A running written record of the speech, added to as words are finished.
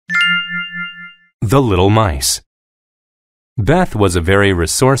The Little Mice. Beth was a very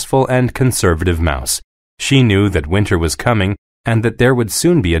resourceful and conservative mouse. She knew that winter was coming and that there would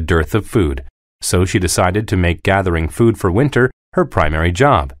soon be a dearth of food, so she decided to make gathering food for winter her primary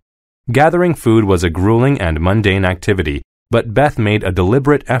job. Gathering food was a grueling and mundane activity, but Beth made a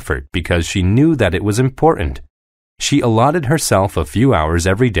deliberate effort because she knew that it was important. She allotted herself a few hours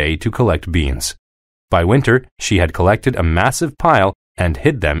every day to collect beans. By winter, she had collected a massive pile and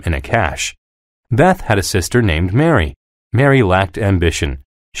hid them in a cache. Beth had a sister named Mary. Mary lacked ambition.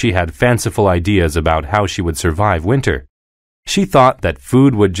 She had fanciful ideas about how she would survive winter. She thought that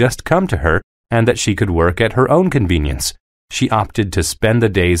food would just come to her and that she could work at her own convenience. She opted to spend the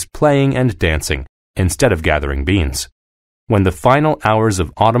days playing and dancing instead of gathering beans. When the final hours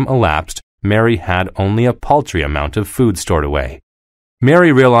of autumn elapsed, Mary had only a paltry amount of food stored away.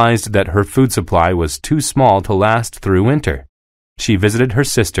 Mary realized that her food supply was too small to last through winter. She visited her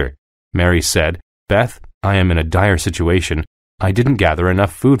sister. Mary said, "Beth, I am in a dire situation. I didn't gather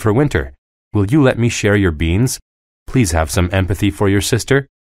enough food for winter. Will you let me share your beans? Please have some empathy for your sister."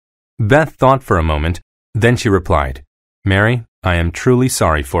 Beth thought for a moment. Then she replied, "Mary, I am truly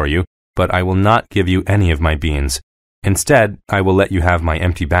sorry for you, but I will not give you any of my beans. Instead, I will let you have my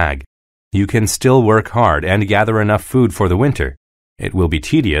empty bag. You can still work hard and gather enough food for the winter. It will be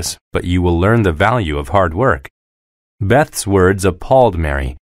tedious, but you will learn the value of hard work." Beth's words appalled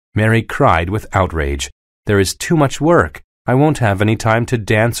Mary. Mary cried with outrage. "There is too much work. I won't have any time to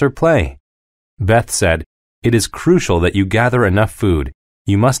dance or play." Beth said, "It is crucial that you gather enough food.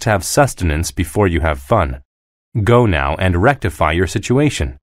 You must have sustenance before you have fun. Go now and rectify your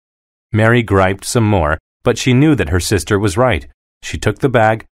situation." Mary griped some more, but she knew that her sister was right. She took the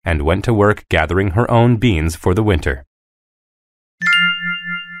bag and went to work gathering her own beans for the winter.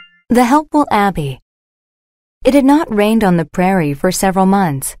 The Helpful Abbey. It had not rained on the prairie for several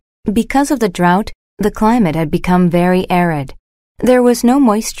months. Because of the drought, the climate had become very arid. There was no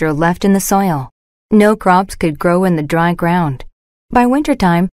moisture left in the soil. No crops could grow in the dry ground. By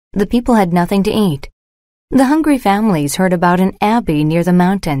wintertime, the people had nothing to eat. The hungry families heard about an abbey near the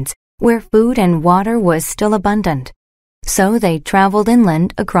mountains, where food and water was still abundant. So they traveled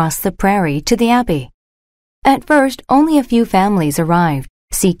inland across the prairie to the abbey. At first, only a few families arrived,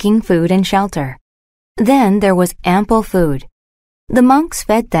 seeking food and shelter. Then there was ample food. The monks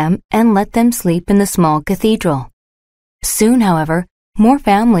fed them and let them sleep in the small cathedral. Soon, however, more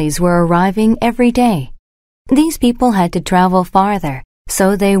families were arriving every day. These people had to travel farther,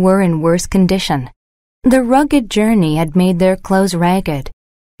 so they were in worse condition. The rugged journey had made their clothes ragged.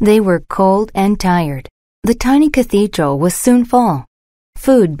 They were cold and tired. The tiny cathedral was soon full.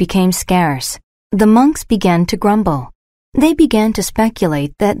 Food became scarce. The monks began to grumble. They began to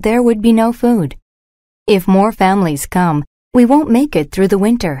speculate that there would be no food. "If more families come, we won't make it through the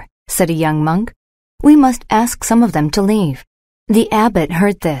winter," said a young monk. "We must ask some of them to leave." The abbot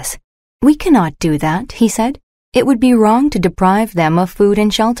heard this. "We cannot do that," he said. "It would be wrong to deprive them of food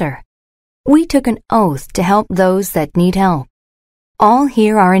and shelter. We took an oath to help those that need help. All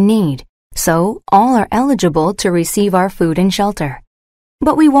here are in need, so all are eligible to receive our food and shelter."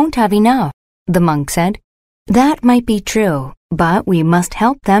 "But we won't have enough," the monk said. "That might be true, but we must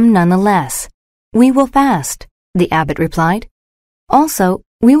help them nonetheless." "We will fast," the abbot replied. "Also,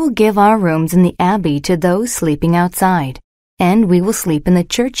 we will give our rooms in the abbey to those sleeping outside, and we will sleep in the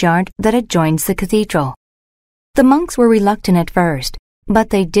churchyard that adjoins the cathedral." The monks were reluctant at first,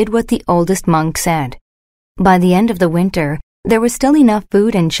 but they did what the oldest monk said. By the end of the winter, there was still enough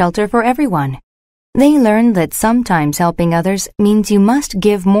food and shelter for everyone. They learned that sometimes helping others means you must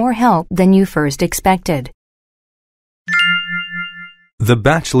give more help than you first expected. The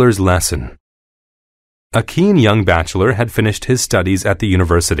Bachelor's Lesson. A keen young bachelor had finished his studies at the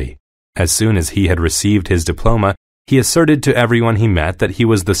university. As soon as he had received his diploma, he asserted to everyone he met that he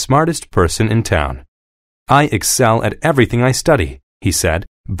was the smartest person in town. "I excel at everything I study," he said,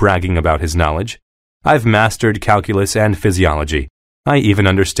 bragging about his knowledge. "I've mastered calculus and physiology. I even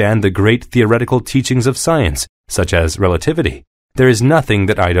understand the great theoretical teachings of science, such as relativity. There is nothing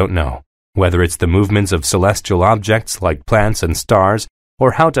that I don't know, whether it's the movements of celestial objects like plants and stars,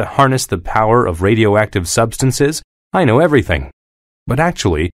 or how to harness the power of radioactive substances. I know everything." But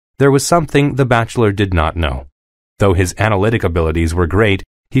actually, there was something the bachelor did not know. Though his analytic abilities were great,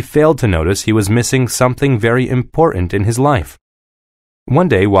 he failed to notice he was missing something very important in his life. One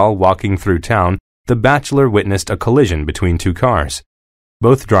day, while walking through town, the bachelor witnessed a collision between two cars.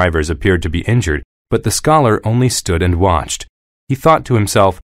 Both drivers appeared to be injured, but the scholar only stood and watched. He thought to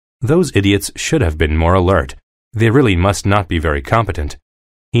himself, "Those idiots should have been more alert. They really must not be very competent."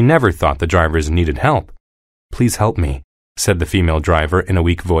 He never thought the drivers needed help. "Please help me," said the female driver in a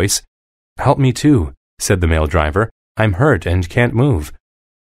weak voice. "Help me too," said the male driver. "I'm hurt and can't move."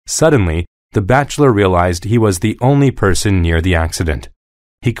 Suddenly, the bachelor realized he was the only person near the accident.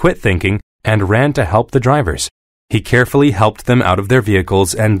 He quit thinking and ran to help the drivers. He carefully helped them out of their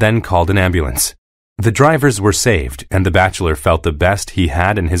vehicles and then called an ambulance. The drivers were saved, and the bachelor felt the best he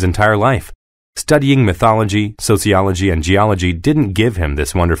had in his entire life. Studying mythology, sociology, and geology didn't give him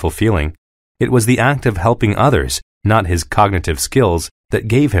this wonderful feeling. It was the act of helping others, not his cognitive skills, that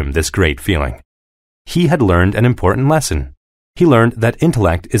gave him this great feeling. He had learned an important lesson. He learned that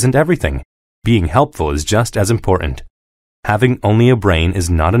intellect isn't everything. Being helpful is just as important. Having only a brain is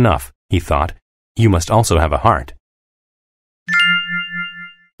not enough, he thought. You must also have a heart.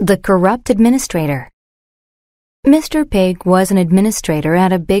 The corrupt administrator. Mr. Pig was an administrator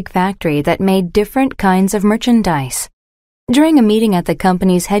at a big factory that made different kinds of merchandise. During a meeting at the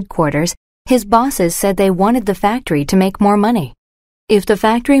company's headquarters, his bosses said they wanted the factory to make more money. "If the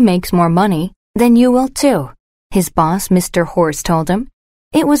factory makes more money, then you will too," his boss, Mr. Horse, told him.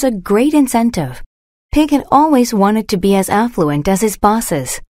 It was a great incentive. Pig had always wanted to be as affluent as his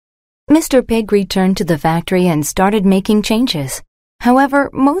bosses. Mr. Pig returned to the factory and started making changes. However,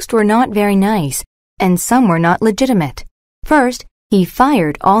 most were not very nice, and some were not legitimate. First, he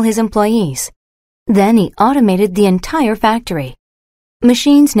fired all his employees. Then he automated the entire factory.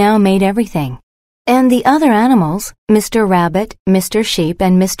 Machines now made everything. And the other animals, Mr. Rabbit, Mr. Sheep,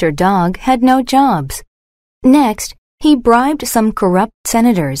 and Mr. Dog, had no jobs. Next, he bribed some corrupt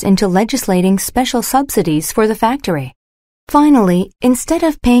senators into legislating special subsidies for the factory. Finally, instead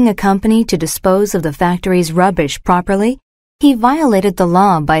of paying a company to dispose of the factory's rubbish properly, he violated the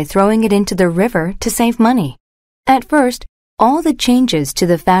law by throwing it into the river to save money. At first, all the changes to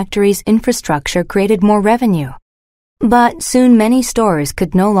the factory's infrastructure created more revenue. But soon many stores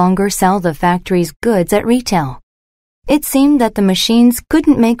could no longer sell the factory's goods at retail. It seemed that the machines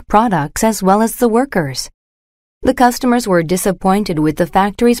couldn't make products as well as the workers. The customers were disappointed with the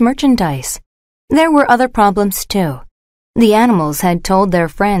factory's merchandise. There were other problems too. The animals had told their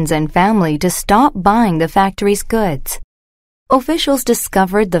friends and family to stop buying the factory's goods. Officials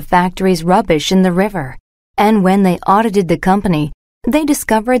discovered the factory's rubbish in the river, and when they audited the company, they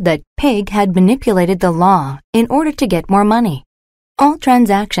discovered that Pig had manipulated the law in order to get more money. All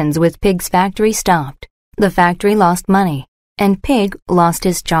transactions with Pig's factory stopped. The factory lost money, and Pig lost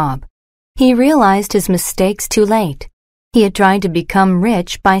his job. He realized his mistakes too late. He had tried to become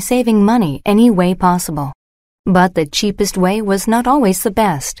rich by saving money any way possible. But the cheapest way was not always the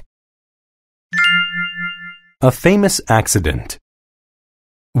best. A famous accident.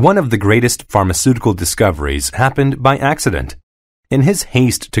 One of the greatest pharmaceutical discoveries happened by accident. In his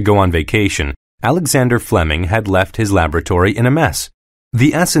haste to go on vacation, Alexander Fleming had left his laboratory in a mess.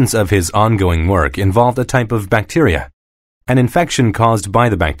 The essence of his ongoing work involved a type of bacteria. An infection caused by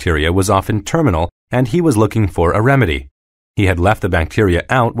the bacteria was often terminal, and he was looking for a remedy. He had left the bacteria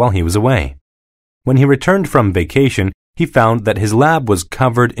out while he was away. When he returned from vacation, he found that his lab was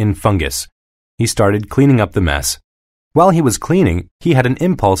covered in fungus. He started cleaning up the mess. While he was cleaning, he had an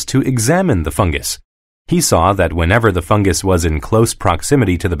impulse to examine the fungus. He saw that whenever the fungus was in close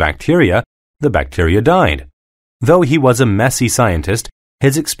proximity to the bacteria died. Though he was a messy scientist,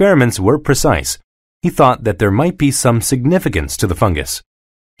 his experiments were precise. He thought that there might be some significance to the fungus.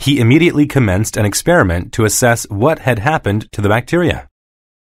 He immediately commenced an experiment to assess what had happened to the bacteria.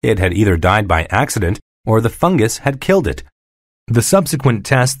 It had either died by accident or the fungus had killed it. The subsequent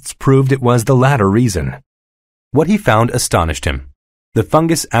tests proved it was the latter reason. What he found astonished him. The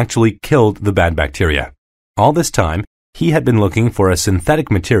fungus actually killed the bad bacteria. All this time, he had been looking for a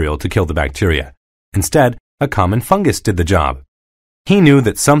synthetic material to kill the bacteria. Instead, a common fungus did the job. He knew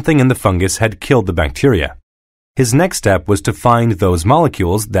that something in the fungus had killed the bacteria. His next step was to find those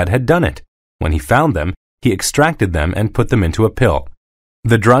molecules that had done it. When he found them, he extracted them and put them into a pill.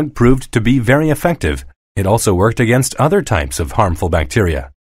 The drug proved to be very effective. It also worked against other types of harmful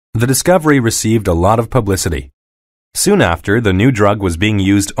bacteria. The discovery received a lot of publicity. Soon after, the new drug was being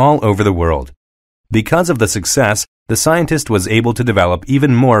used all over the world. Because of the success, the scientist was able to develop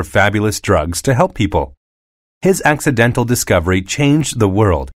even more fabulous drugs to help people. His accidental discovery changed the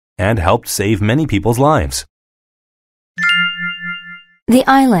world and helped save many people's lives. The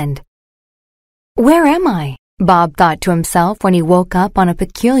island. Where am I? Bob thought to himself when he woke up on a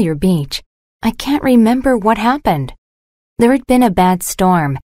peculiar beach. I can't remember what happened. There had been a bad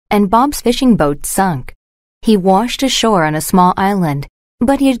storm, and Bob's fishing boat sunk. He washed ashore on a small island,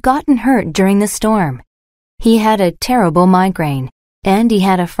 but he had gotten hurt during the storm. He had a terrible migraine, and he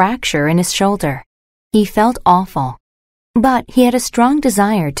had a fracture in his shoulder. He felt awful, but he had a strong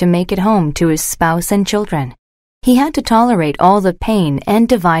desire to make it home to his spouse and children. He had to tolerate all the pain and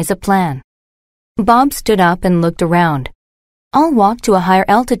devise a plan. Bob stood up and looked around. "I'll walk to a higher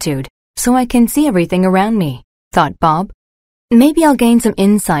altitude so I can see everything around me," thought Bob. "Maybe I'll gain some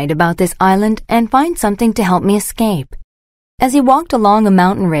insight about this island and find something to help me escape." As he walked along a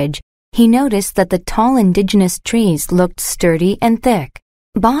mountain ridge, he noticed that the tall indigenous trees looked sturdy and thick.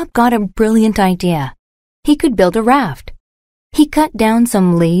 Bob got a brilliant idea. He could build a raft. He cut down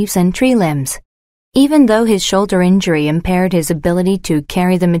some leaves and tree limbs. Even though his shoulder injury impaired his ability to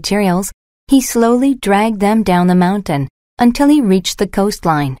carry the materials, he slowly dragged them down the mountain until he reached the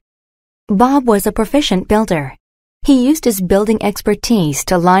coastline. Bob was a proficient builder. He used his building expertise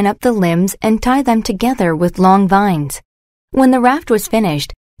to line up the limbs and tie them together with long vines. When the raft was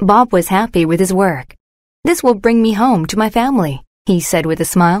finished, Bob was happy with his work. "This will bring me home to my family," he said with a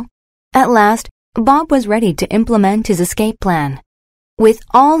smile. At last, Bob was ready to implement his escape plan. With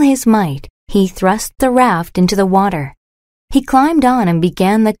all his might, he thrust the raft into the water. He climbed on and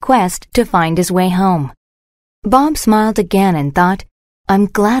began the quest to find his way home. Bob smiled again and thought, "I'm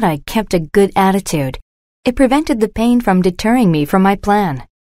glad I kept a good attitude. It prevented the pain from deterring me from my plan."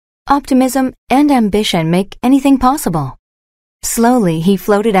 Optimism and ambition make anything possible. Slowly, he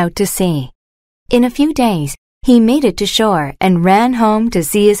floated out to sea. In a few days, he made it to shore and ran home to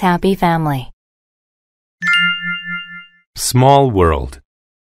see his happy family. Small world.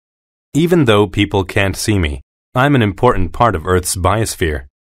 Even though people can't see me, I'm an important part of Earth's biosphere.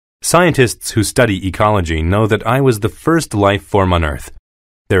 Scientists who study ecology know that I was the first life form on Earth.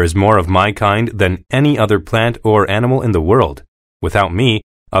 There is more of my kind than any other plant or animal in the world. Without me,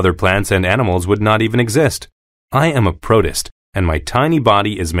 other plants and animals would not even exist. I am a protist, and my tiny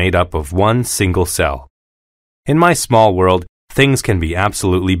body is made up of one single cell. In my small world, things can be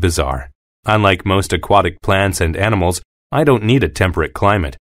absolutely bizarre. Unlike most aquatic plants and animals, I don't need a temperate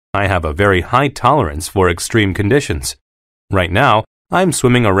climate. I have a very high tolerance for extreme conditions. Right now, I'm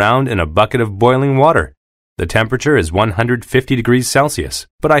swimming around in a bucket of boiling water. The temperature is 150 degrees Celsius,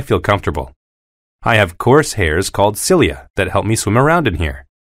 but I feel comfortable. I have coarse hairs called cilia that help me swim around in here.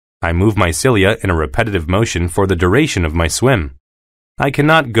 I move my cilia in a repetitive motion for the duration of my swim. I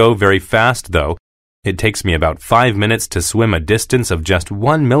cannot go very fast, though. It takes me about 5 minutes to swim a distance of just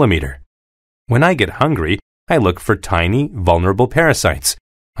 1 millimeter. When I get hungry, I look for tiny, vulnerable parasites.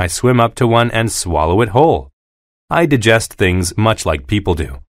 I swim up to one and swallow it whole. I digest things much like people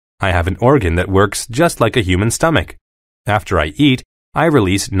do. I have an organ that works just like a human stomach. After I eat, I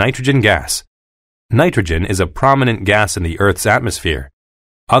release nitrogen gas. Nitrogen is a prominent gas in the Earth's atmosphere.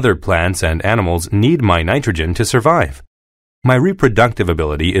 Other plants and animals need my nitrogen to survive. My reproductive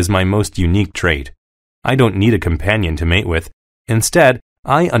ability is my most unique trait. I don't need a companion to mate with. Instead,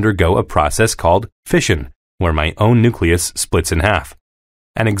 I undergo a process called fission, where my own nucleus splits in half.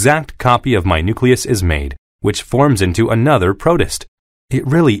 An exact copy of my nucleus is made, which forms into another protist. It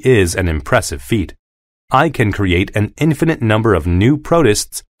really is an impressive feat. I can create an infinite number of new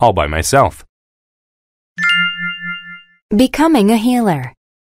protists all by myself. Becoming a healer.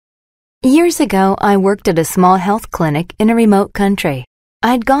 Years ago, I worked at a small health clinic in a remote country.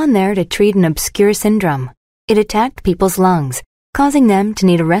 I'd gone there to treat an obscure syndrome. It attacked people's lungs, causing them to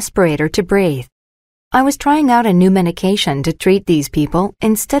need a respirator to breathe. I was trying out a new medication to treat these people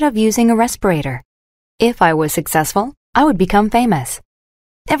instead of using a respirator. If I was successful, I would become famous.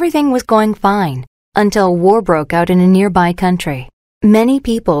 Everything was going fine until war broke out in a nearby country. Many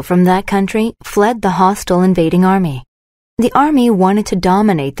people from that country fled the hostile invading army. The army wanted to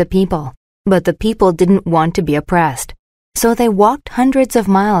dominate the people, but the people didn't want to be oppressed, so they walked hundreds of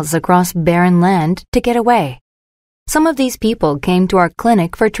miles across barren land to get away. Some of these people came to our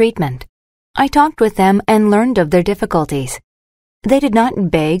clinic for treatment. I talked with them and learned of their difficulties. They did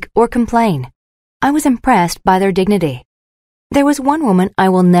not beg or complain. I was impressed by their dignity. There was one woman I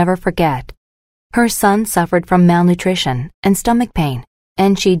will never forget. Her son suffered from malnutrition and stomach pain,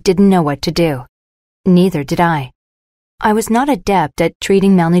 and she didn't know what to do. Neither did I. I was not adept at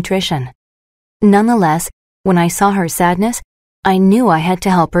treating malnutrition. Nonetheless, when I saw her sadness, I knew I had to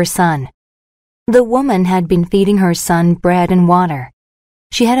help her son. The woman had been feeding her son bread and water.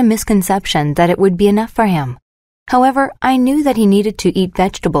 She had a misconception that it would be enough for him. However, I knew that he needed to eat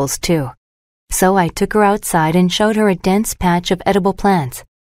vegetables too. So I took her outside and showed her a dense patch of edible plants.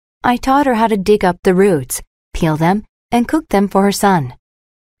 I taught her how to dig up the roots, peel them, and cook them for her son.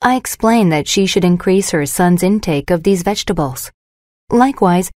 I explained that she should increase her son's intake of these vegetables.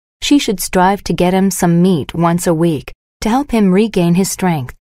 Likewise, she should strive to get him some meat once a week to help him regain his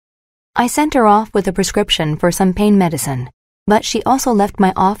strength. I sent her off with a prescription for some pain medicine, but she also left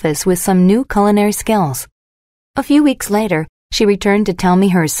my office with some new culinary skills. A few weeks later, she returned to tell me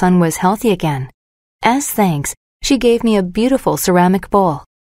her son was healthy again. As thanks, She gave me a beautiful ceramic bowl.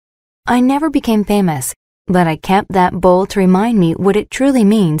 I never became famous, but I kept that bowl to remind me what it truly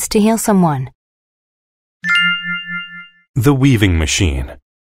means to heal someone. The weaving machine.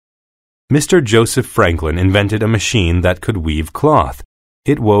 Mr. Joseph Franklin invented a machine that could weave cloth.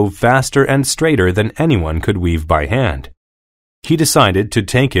 It wove faster and straighter than anyone could weave by hand. He decided to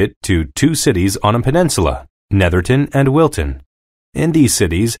take it to two cities on a peninsula, Netherton and Wilton. In these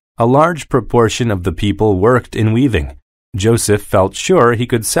cities, a large proportion of the people worked in weaving. Joseph felt sure he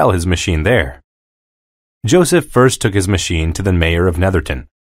could sell his machine there. Joseph first took his machine to the mayor of Netherton.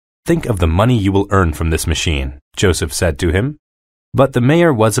 "Think of the money you will earn from this machine," Joseph said to him. But the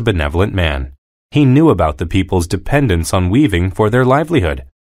mayor was a benevolent man. He knew about the people's dependence on weaving for their livelihood.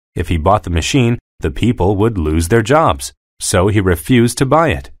 If he bought the machine, the people would lose their jobs, so he refused to buy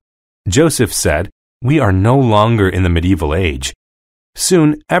it. Joseph said, "We are no longer in the medieval age.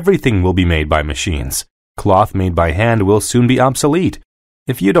 Soon everything will be made by machines. Cloth made by hand will soon be obsolete.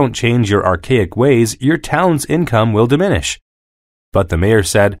 If you don't change your archaic ways, your town's income will diminish." But the mayor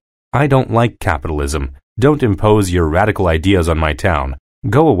said, "I don't like capitalism. Don't impose your radical ideas on my town.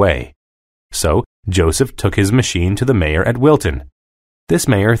 Go away." So Joseph took his machine to the mayor at Wilton. This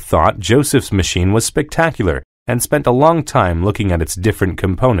mayor thought Joseph's machine was spectacular and spent a long time looking at its different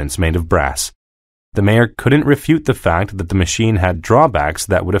components made of brass. The mayor couldn't refute the fact that the machine had drawbacks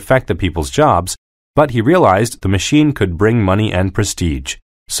that would affect the people's jobs, but he realized the machine could bring money and prestige.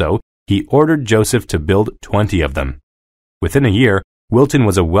 So he ordered Joseph to build 20 of them. Within a year, Wilton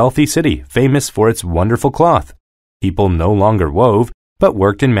was a wealthy city famous for its wonderful cloth. People no longer wove, but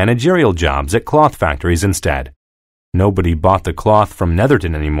worked in managerial jobs at cloth factories instead. Nobody bought the cloth from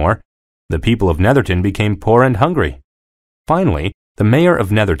Netherton anymore. The people of Netherton became poor and hungry. Finally, the mayor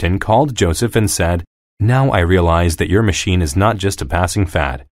of Netherton called Joseph and said, "Now I realize that your machine is not just a passing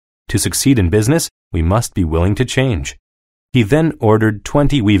fad. To succeed in business, we must be willing to change." He then ordered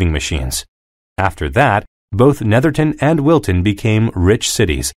 20 weaving machines. After that, both Netherton and Wilton became rich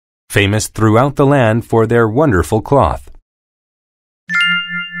cities, famous throughout the land for their wonderful cloth.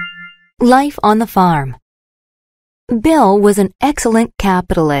 Life on the farm. Bill was an excellent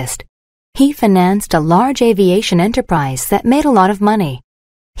capitalist. He financed a large aviation enterprise that made a lot of money.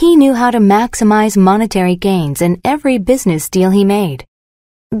 He knew how to maximize monetary gains in every business deal he made.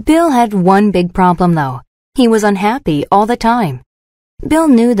 Bill had one big problem, though. He was unhappy all the time. Bill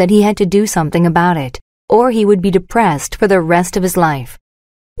knew that he had to do something about it, or he would be depressed for the rest of his life.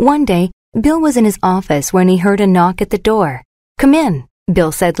 One day, Bill was in his office when he heard a knock at the door. "Come in,"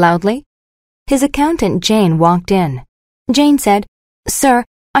 Bill said loudly. His accountant, Jane, walked in. Jane said, "Sir,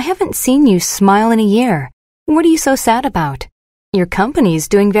 I haven't seen you smile in a year. What are you so sad about?" "Your company's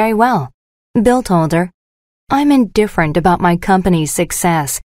doing very well," Bill told her. "I'm indifferent about my company's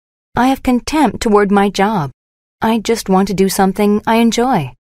success. I have contempt toward my job. I just want to do something I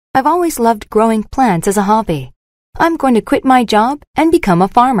enjoy. I've always loved growing plants as a hobby. I'm going to quit my job and become a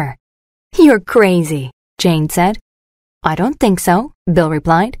farmer." "You're crazy," Jane said. "I don't think so," Bill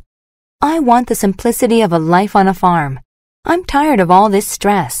replied. "I want the simplicity of a life on a farm. I'm tired of all this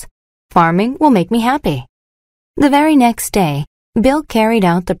stress. Farming will make me happy." The very next day, Bill carried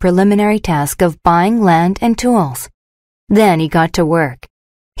out the preliminary task of buying land and tools. Then he got to work.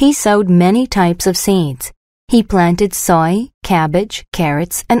 He sowed many types of seeds. He planted soy, cabbage,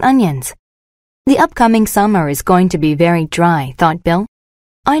 carrots, and onions. The upcoming summer is going to be very dry, thought Bill.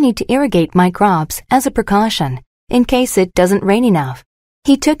 I need to irrigate my crops as a precaution, in case it doesn't rain enough.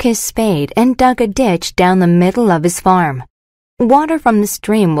 He took his spade and dug a ditch down the middle of his farm. Water from the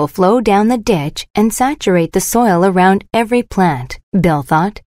stream will flow down the ditch and saturate the soil around every plant, Bill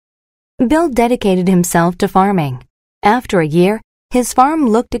thought. Bill dedicated himself to farming. After a year, his farm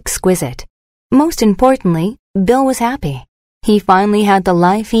looked exquisite. Most importantly, Bill was happy. He finally had the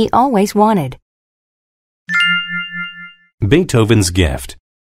life he always wanted. Beethoven's gift.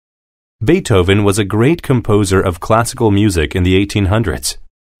 Beethoven was a great composer of classical music in the 1800s.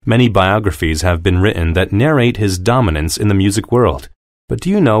 Many biographies have been written that narrate his dominance in the music world. But do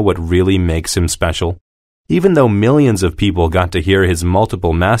you know what really makes him special? Even though millions of people got to hear his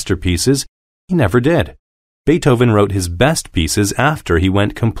multiple masterpieces, he never did. Beethoven wrote his best pieces after he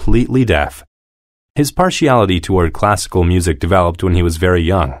went completely deaf. His partiality toward classical music developed when he was very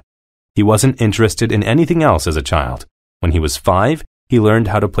young. He wasn't interested in anything else as a child. When he was 5, he learned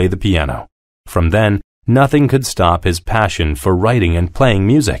how to play the piano. From then, nothing could stop his passion for writing and playing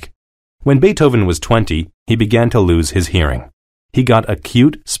music. When Beethoven was 20, he began to lose his hearing. He got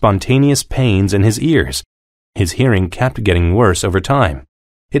acute, spontaneous pains in his ears. His hearing kept getting worse over time.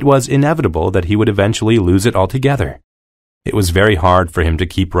 It was inevitable that he would eventually lose it altogether. It was very hard for him to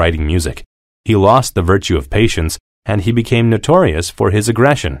keep writing music. He lost the virtue of patience, and he became notorious for his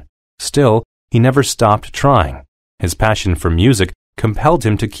aggression. Still, he never stopped trying. His passion for music compelled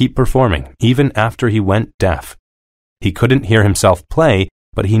him to keep performing, even after he went deaf. He couldn't hear himself play,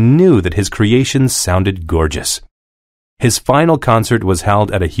 but he knew that his creations sounded gorgeous. His final concert was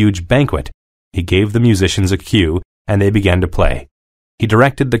held at a huge banquet. He gave the musicians a cue, and they began to play. He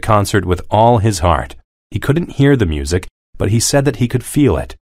directed the concert with all his heart. He couldn't hear the music, but he said that he could feel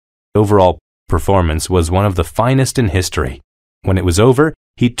it. The overall performance was one of the finest in history. When it was over,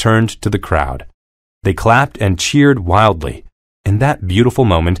 he turned to the crowd. They clapped and cheered wildly. In that beautiful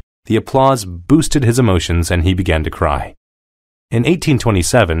moment, the applause boosted his emotions and he began to cry. In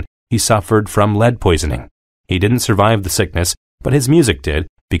 1827, he suffered from lead poisoning. He didn't survive the sickness, but his music did,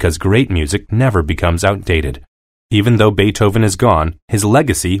 because great music never becomes outdated. Even though Beethoven is gone, his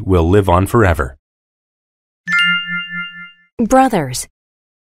legacy will live on forever. Brothers.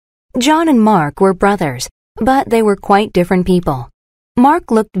 John and Mark were brothers, but they were quite different people.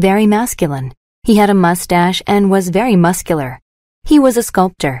 Mark looked very masculine. He had a mustache and was very muscular. He was a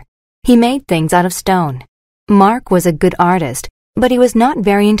sculptor. He made things out of stone. Mark was a good artist, but he was not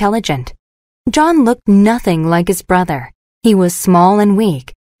very intelligent. John looked nothing like his brother. He was small and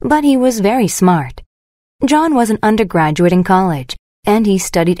weak, but he was very smart. John was an undergraduate in college, and he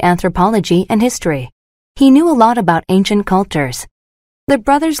studied anthropology and history. He knew a lot about ancient cultures. The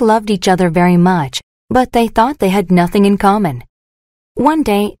brothers loved each other very much, but they thought they had nothing in common. One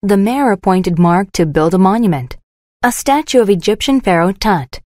day, the mayor appointed Mark to build a monument, a statue of Egyptian pharaoh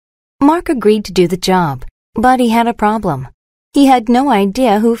Tut. Mark agreed to do the job, but he had a problem. He had no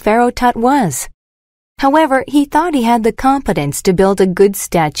idea who Pharaoh Tut was. However, he thought he had the competence to build a good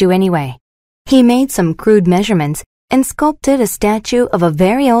statue anyway. He made some crude measurements and sculpted a statue of a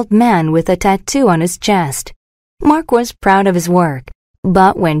very old man with a tattoo on his chest. Mark was proud of his work,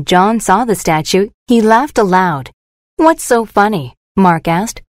 but when John saw the statue, he laughed aloud. "What's so funny?" Mark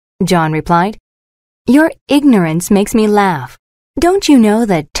asked. John replied, "Your ignorance makes me laugh. Don't you know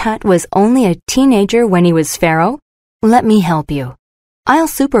that Tut was only a teenager when he was pharaoh? Let me help you. I'll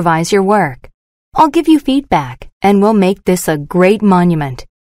supervise your work. I'll give you feedback, and we'll make this a great monument."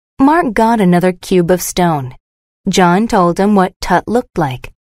 Mark got another cube of stone. John told him what Tut looked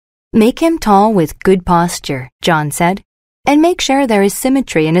like. "Make him tall with good posture," John said, "and make sure there is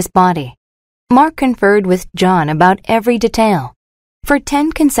symmetry in his body." Mark conferred with John about every detail. For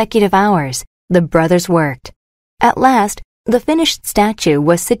 10 consecutive hours, the brothers worked. At last, the finished statue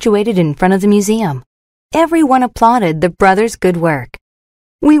was situated in front of the museum. Everyone applauded the brothers' good work.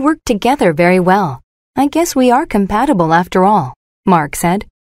 "We worked together very well. I guess we are compatible after all," Mark said.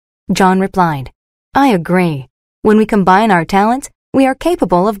 John replied, "I agree. When we combine our talents, we are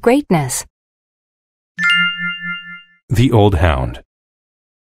capable of greatness." The Old Hound.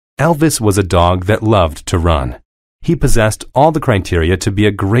 Elvis was a dog that loved to run. He possessed all the criteria to be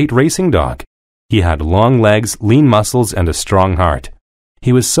a great racing dog. He had long legs, lean muscles, and a strong heart.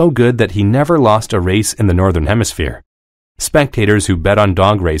 He was so good that he never lost a race in the Northern Hemisphere. Spectators who bet on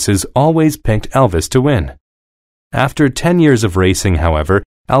dog races always picked Elvis to win. After 10 years of racing, however,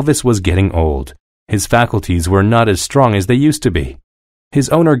 Elvis was getting old. His faculties were not as strong as they used to be. His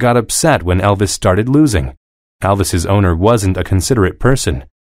owner got upset when Elvis started losing. Elvis's owner wasn't a considerate person.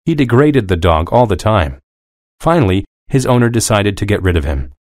 He degraded the dog all the time. Finally, his owner decided to get rid of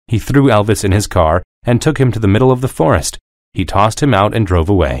him. He threw Elvis in his car and took him to the middle of the forest. He tossed him out and drove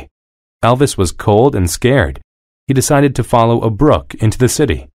away. Elvis was cold and scared. He decided to follow a brook into the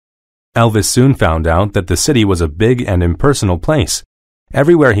city. Elvis soon found out that the city was a big and impersonal place.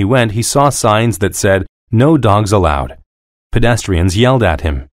 Everywhere he went, he saw signs that said, "No dogs allowed." Pedestrians yelled at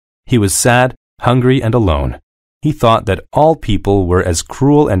him. He was sad, hungry, and alone. He thought that all people were as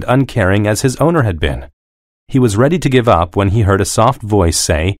cruel and uncaring as his owner had been. He was ready to give up when he heard a soft voice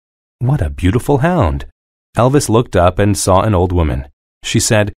say, "What a beautiful hound." Elvis looked up and saw an old woman. She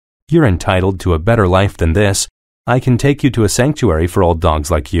said, "You're entitled to a better life than this. I can take you to a sanctuary for old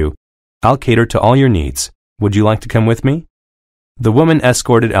dogs like you. I'll cater to all your needs. Would you like to come with me?" The woman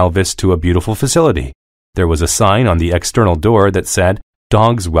escorted Elvis to a beautiful facility. There was a sign on the external door that said,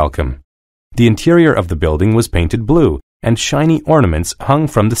 "Dogs Welcome." The interior of the building was painted blue, and shiny ornaments hung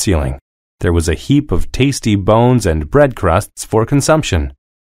from the ceiling. There was a heap of tasty bones and bread crusts for consumption.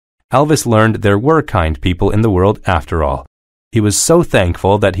 Elvis learned there were kind people in the world after all. He was so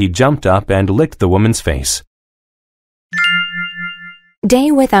thankful that he jumped up and licked the woman's face.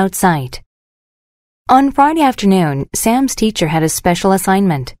 Day without sight. On Friday afternoon, Sam's teacher had a special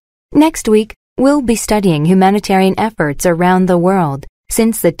assignment. Next week, we'll be studying humanitarian efforts around the world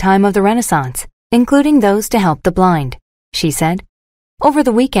since the time of the Renaissance, including those to help the blind, she said. Over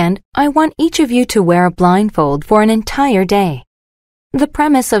the weekend, I want each of you to wear a blindfold for an entire day. The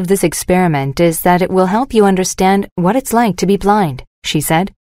premise of this experiment is that it will help you understand what it's like to be blind, she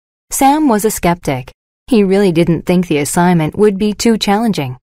said. Sam was a skeptic. He really didn't think the assignment would be too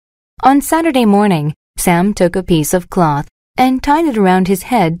challenging. On Saturday morning, Sam took a piece of cloth and tied it around his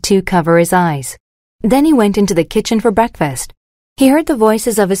head to cover his eyes. Then he went into the kitchen for breakfast. He heard the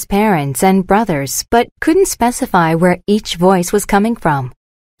voices of his parents and brothers, but couldn't specify where each voice was coming from.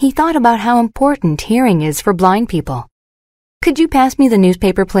 He thought about how important hearing is for blind people. "Could you pass me the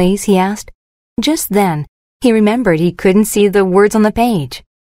newspaper, please?" he asked. Just then, he remembered he couldn't see the words on the page.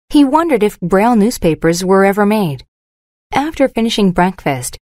 He wondered if Braille newspapers were ever made. After finishing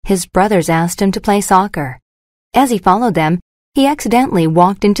breakfast, his brothers asked him to play soccer. As he followed them, he accidentally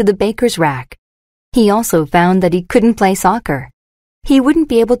walked into the baker's rack. He also found that he couldn't play soccer. He wouldn't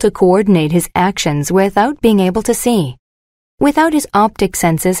be able to coordinate his actions without being able to see. Without his optic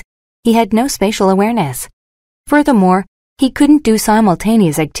senses, he had no spatial awareness. Furthermore, he couldn't do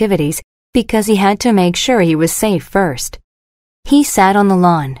simultaneous activities because he had to make sure he was safe first. He sat on the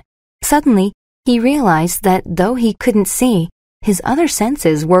lawn. Suddenly, he realized that though he couldn't see, his other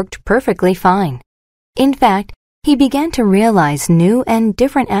senses worked perfectly fine. In fact, he began to realize new and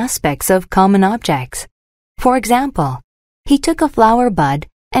different aspects of common objects. For example, he took a flower bud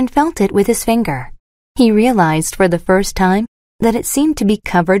and felt it with his finger. He realized for the first time that it seemed to be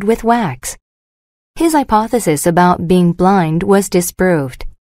covered with wax. His hypothesis about being blind was disproved.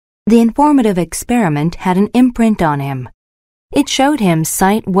 The informative experiment had an imprint on him. It showed him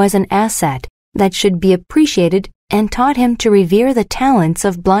sight was an asset that should be appreciated and taught him to revere the talents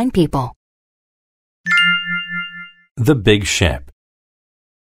of blind people. The Big Ship.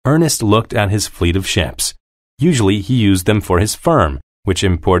 Ernest looked at his fleet of ships. Usually he used them for his firm, which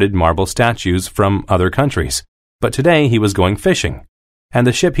imported marble statues from other countries. But today he was going fishing, and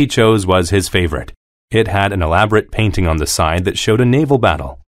the ship he chose was his favorite. It had an elaborate painting on the side that showed a naval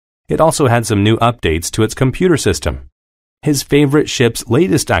battle. It also had some new updates to its computer system. His favorite ship's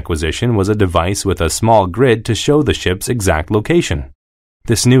latest acquisition was a device with a small grid to show the ship's exact location.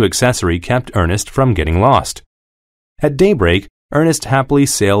 This new accessory kept Ernest from getting lost. At daybreak, Ernest happily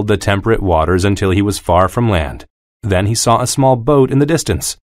sailed the temperate waters until he was far from land. Then he saw a small boat in the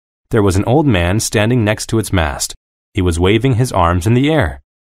distance. There was an old man standing next to its mast. He was waving his arms in the air.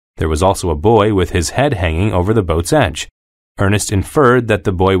 There was also a boy with his head hanging over the boat's edge. Ernest inferred that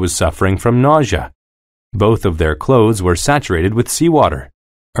the boy was suffering from nausea. Both of their clothes were saturated with seawater.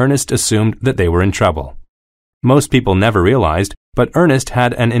 Ernest assumed that they were in trouble. Most people never realized, but Ernest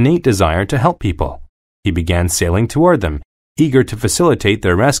had an innate desire to help people. He began sailing toward them, eager to facilitate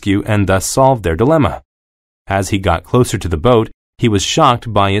their rescue and thus solve their dilemma. As he got closer to the boat, he was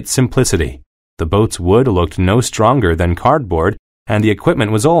shocked by its simplicity. The boat's wood looked no stronger than cardboard, and the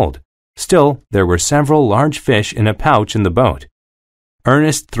equipment was old. Still, there were several large fish in a pouch in the boat.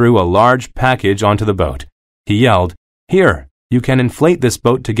 Ernest threw a large package onto the boat. He yelled, "Here, you can inflate this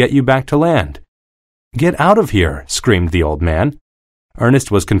boat to get you back to land." "Get out of here," screamed the old man.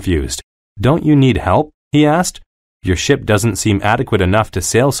 Ernest was confused. "Don't you need help?" he asked. "Your ship doesn't seem adequate enough to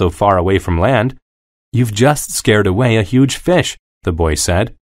sail so far away from land." "You've just scared away a huge fish," the boy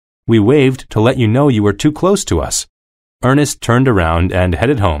said. "We waved to let you know you were too close to us." Ernest turned around and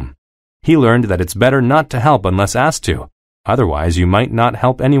headed home. He learned that it's better not to help unless asked to. Otherwise, you might not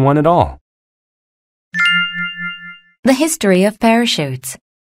help anyone at all. The history of parachutes.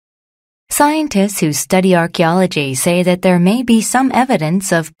 Scientists who study archaeology say that there may be some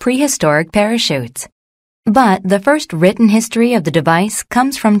evidence of prehistoric parachutes. But the first written history of the device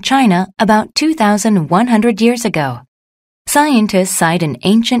comes from China about 2,100 years ago. Scientists cite an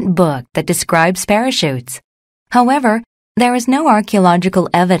ancient book that describes parachutes. However, there is no archaeological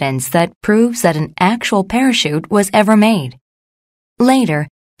evidence that proves that an actual parachute was ever made. Later,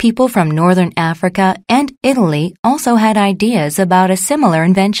 people from northern Africa and Italy also had ideas about a similar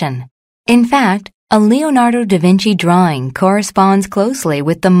invention. In fact, a Leonardo da Vinci drawing corresponds closely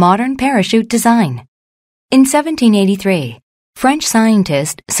with the modern parachute design. In 1783, French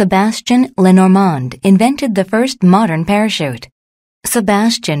scientist Sébastien Lenormand invented the first modern parachute.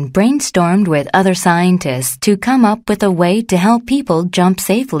 Sébastien brainstormed with other scientists to come up with a way to help people jump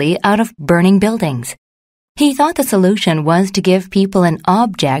safely out of burning buildings. He thought the solution was to give people an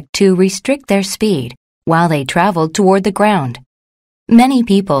object to restrict their speed while they traveled toward the ground. Many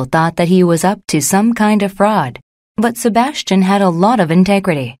people thought that he was up to some kind of fraud, but Sébastien had a lot of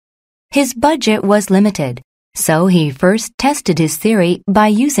integrity. His budget was limited, so he first tested his theory by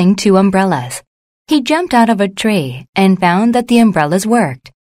using 2 umbrellas. He jumped out of a tree and found that the umbrellas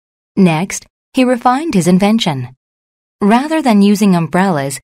worked. Next, he refined his invention. Rather than using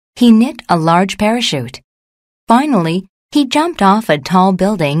umbrellas, he knit a large parachute. Finally, he jumped off a tall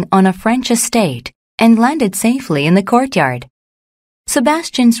building on a French estate and landed safely in the courtyard.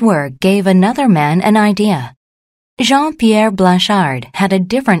 Sebastian's work gave another man an idea. Jean-Pierre Blanchard had a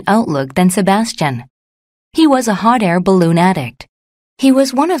different outlook than Sebastian. He was a hot air balloon addict. He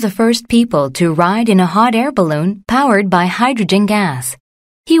was one of the first people to ride in a hot air balloon powered by hydrogen gas.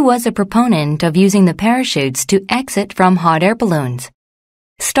 He was a proponent of using the parachutes to exit from hot air balloons.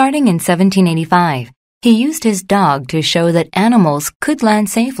 Starting in 1785, he used his dog to show that animals could land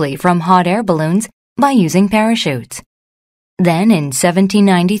safely from hot air balloons by using parachutes. Then in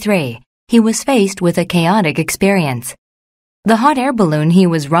 1793, he was faced with a chaotic experience. The hot air balloon he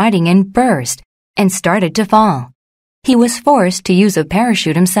was riding in burst and started to fall. He was forced to use a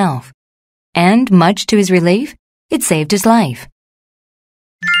parachute himself. And, much to his relief, it saved his life.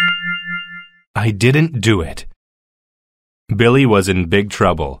 I didn't do it. Billy was in big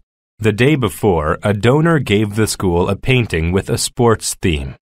trouble. The day before, a donor gave the school a painting with a sports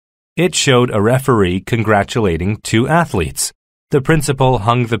theme. It showed a referee congratulating two athletes. The principal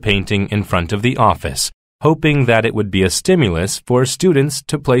hung the painting in front of the office, hoping that it would be a stimulus for students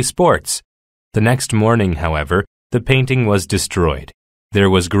to play sports. The next morning, however, the painting was destroyed. There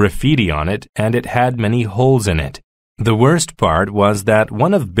was graffiti on it, and it had many holes in it. The worst part was that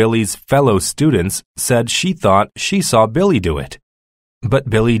one of Billy's fellow students said she thought she saw Billy do it. But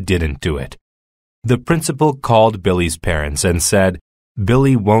Billy didn't do it. The principal called Billy's parents and said,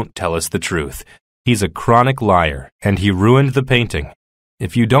 "Billy won't tell us the truth. He's a chronic liar, and he ruined the painting.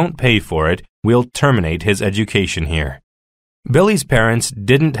 If you don't pay for it, we'll terminate his education here." Billy's parents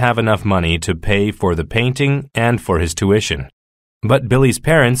didn't have enough money to pay for the painting and for his tuition. But Billy's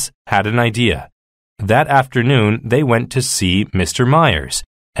parents had an idea. That afternoon, they went to see Mr. Myers,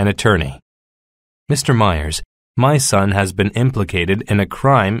 an attorney. "Mr. Myers, my son has been implicated in a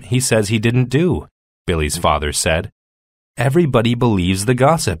crime he says he didn't do," Billy's father said. "Everybody believes the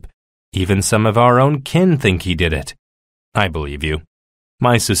gossip. Even some of our own kin think he did it." "I believe you.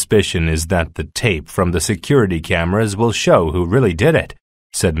 My suspicion is that the tape from the security cameras will show who really did it,"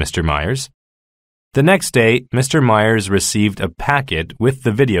 said Mr. Myers. The next day, Mr. Myers received a packet with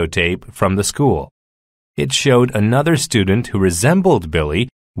the videotape from the school. It showed another student who resembled Billy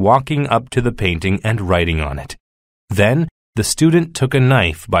walking up to the painting and writing on it. Then, the student took a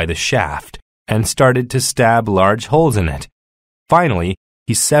knife by the shaft and started to stab large holes in it. Finally,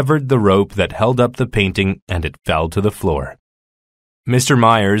 he severed the rope that held up the painting and it fell to the floor. Mr.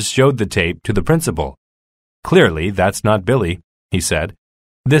 Myers showed the tape to the principal. "Clearly, that's not Billy," he said.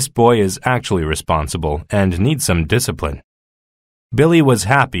 "This boy is actually responsible and needs some discipline." Billy was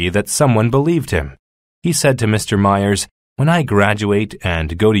happy that someone believed him. He said to Mr. Myers, "When I graduate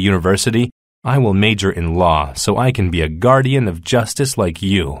and go to university, I will major in law so I can be a guardian of justice like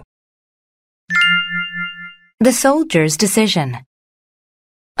you." The soldier's decision.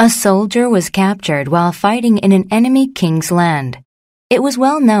 A soldier was captured while fighting in an enemy king's land. It was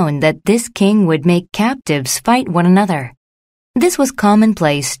well known that this king would make captives fight one another. This was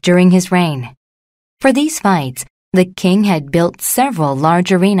commonplace during his reign. For these fights, the king had built several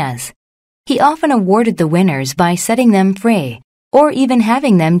large arenas. He often awarded the winners by setting them free, or even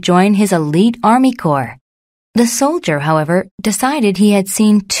having them join his elite army corps. The soldier, however, decided he had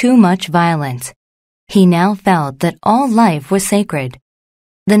seen too much violence. He now felt that all life was sacred.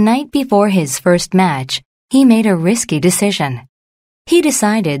 The night before his first match, he made a risky decision. He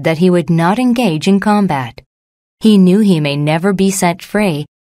decided that he would not engage in combat. He knew he may never be set free,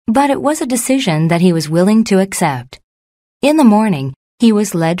 but it was a decision that he was willing to accept. In the morning, he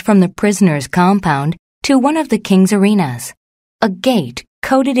was led from the prisoner's compound to one of the king's arenas. A gate,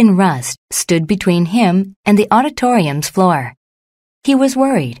 coated in rust, stood between him and the auditorium's floor. He was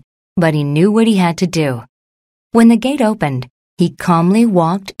worried, but he knew what he had to do. When the gate opened, he calmly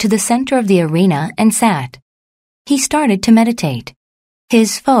walked to the center of the arena and sat. He started to meditate.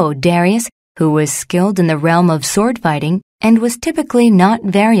 His foe, Darius, who was skilled in the realm of sword fighting and was typically not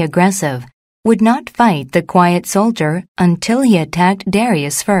very aggressive, would not fight the quiet soldier until he attacked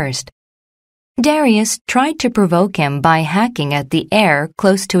Darius first. Darius tried to provoke him by hacking at the air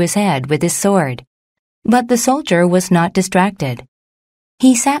close to his head with his sword, but the soldier was not distracted.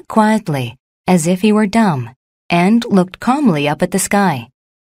 He sat quietly, as if he were dumb, and looked calmly up at the sky.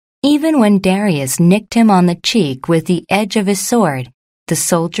 Even when Darius nicked him on the cheek with the edge of his sword, the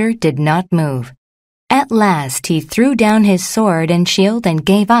soldier did not move. At last he threw down his sword and shield and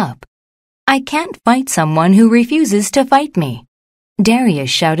gave up. "I can't fight someone who refuses to fight me," Darius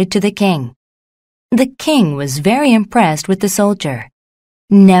shouted to the king. The king was very impressed with the soldier.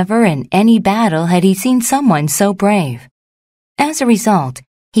 Never in any battle had he seen someone so brave. As a result,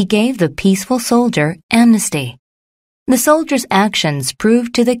 he gave the peaceful soldier amnesty. The soldier's actions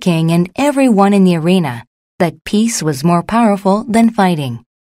proved to the king and everyone in the arena that peace was more powerful than fighting.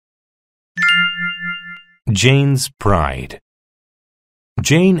 Jane's pride.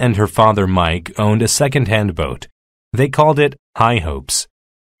 Jane and her father Mike owned a second-hand boat. They called it High Hopes.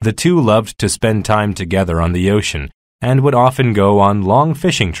 The two loved to spend time together on the ocean and would often go on long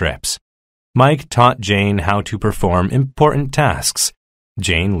fishing trips. Mike taught Jane how to perform important tasks.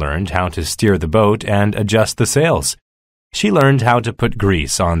 Jane learned how to steer the boat and adjust the sails. She learned how to put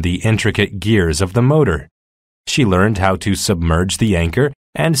grease on the intricate gears of the motor. She learned how to submerge the anchor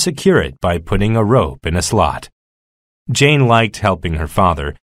and secure it by putting a rope in a slot. Jane liked helping her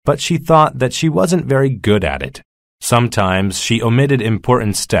father, but she thought that she wasn't very good at it. Sometimes she omitted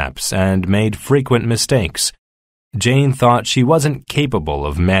important steps and made frequent mistakes. Jane thought she wasn't capable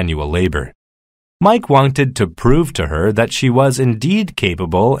of manual labor. Mike wanted to prove to her that she was indeed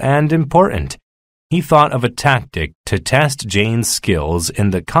capable and important. He thought of a tactic to test Jane's skills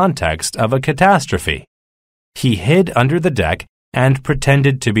in the context of a catastrophe. He hid under the deck and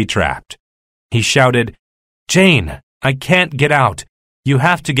pretended to be trapped. He shouted, "Jane, I can't get out. You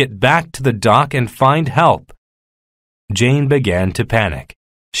have to get back to the dock and find help." Jane began to panic.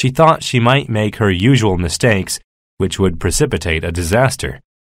 She thought she might make her usual mistakes, which would precipitate a disaster.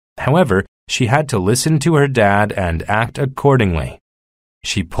 However, she had to listen to her dad and act accordingly.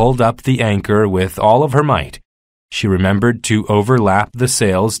 She pulled up the anchor with all of her might. She remembered to overlap the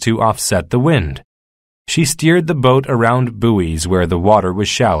sails to offset the wind. She steered the boat around buoys where the water was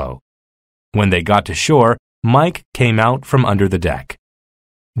shallow. When they got to shore, Mike came out from under the deck.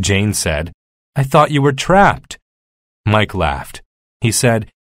 Jane said, "I thought you were trapped." Mike laughed. He said,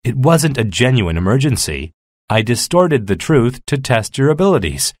 "It wasn't a genuine emergency. I distorted the truth to test your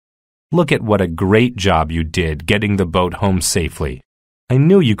abilities. Look at what a great job you did getting the boat home safely. I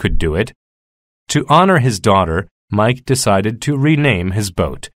knew you could do it." To honor his daughter, Mike decided to rename his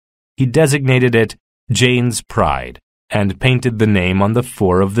boat. He designated it Jane's Pride and painted the name on the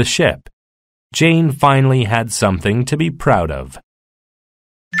fore of the ship. Jane finally had something to be proud of.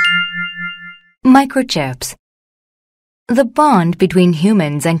 Microchips. The bond between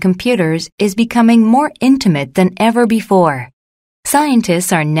humans and computers is becoming more intimate than ever before.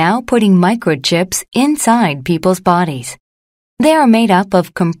 Scientists are now putting microchips inside people's bodies. They are made up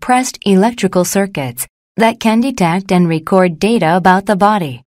of compressed electrical circuits that can detect and record data about the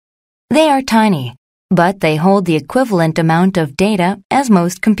body. They are tiny, but they hold the equivalent amount of data as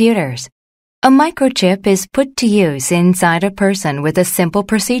most computers. A microchip is put to use inside a person with a simple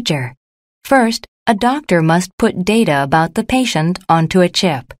procedure. First, a doctor must put data about the patient onto a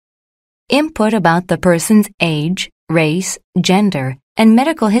chip. Input about the person's age, race, gender, and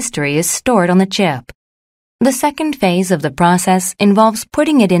medical history is stored on the chip. The second phase of the process involves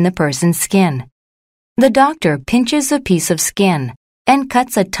putting it in the person's skin. The doctor pinches a piece of skin and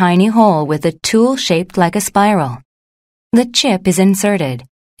cuts a tiny hole with a tool shaped like a spiral. The chip is inserted,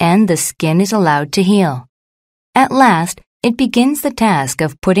 and the skin is allowed to heal. At last, it begins the task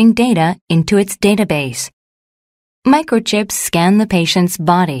of putting data into its database. Microchips scan the patient's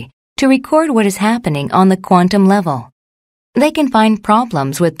body to record what is happening on the quantum level. They can find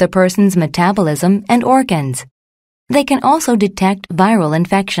problems with the person's metabolism and organs. They can also detect viral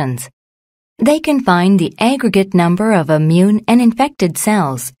infections. They can find the aggregate number of immune and infected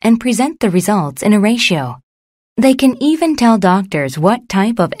cells and present the results in a ratio. They can even tell doctors what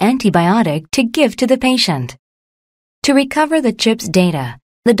type of antibiotic to give to the patient. To recover the chip's data,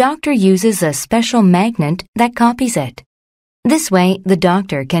 the doctor uses a special magnet that copies it. This way, the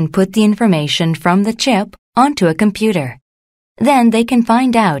doctor can put the information from the chip onto a computer. Then they can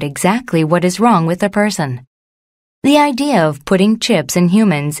find out exactly what is wrong with the person. The idea of putting chips in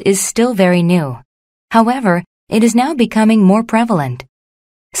humans is still very new. However, it is now becoming more prevalent.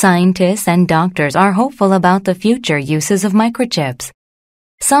 Scientists and doctors are hopeful about the future uses of microchips.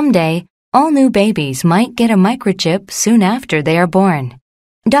 Someday, all new babies might get a microchip soon after they are born.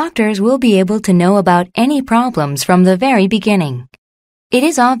 Doctors will be able to know about any problems from the very beginning. It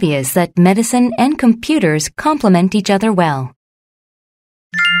is obvious that medicine and computers complement each other well.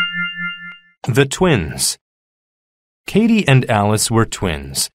 The twins. Katie and Alice were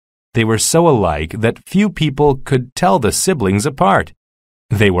twins. They were so alike that few people could tell the siblings apart.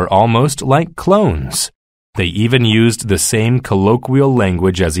 They were almost like clones. They even used the same colloquial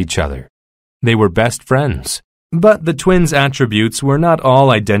language as each other. They were best friends. But the twins' attributes were not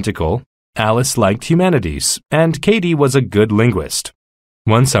all identical. Alice liked humanities, and Katie was a good linguist.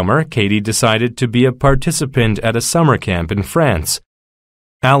 One summer, Katie decided to be a participant at a summer camp in France.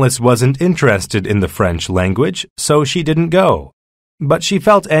 Alice wasn't interested in the French language, so she didn't go. But she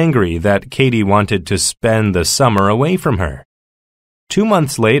felt angry that Katie wanted to spend the summer away from her. 2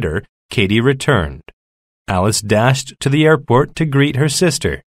 months later, Katie returned. Alice dashed to the airport to greet her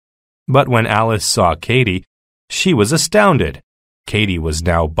sister. But when Alice saw Katie, she was astounded. Katie was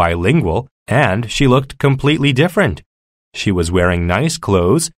now bilingual, and she looked completely different. She was wearing nice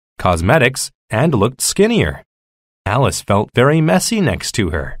clothes, cosmetics, and looked skinnier. Alice felt very messy next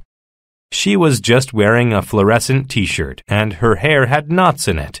to her. She was just wearing a fluorescent t-shirt, and her hair had knots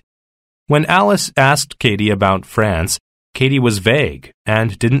in it. When Alice asked Katie about France, Katie was vague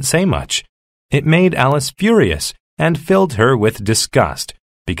and didn't say much. It made Alice furious and filled her with disgust,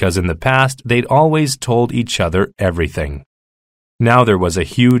 because in the past they'd always told each other everything. Now there was a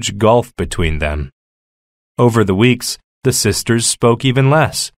huge gulf between them. Over the weeks, the sisters spoke even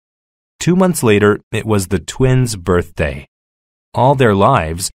less. 2 months later, it was the twins' birthday. All their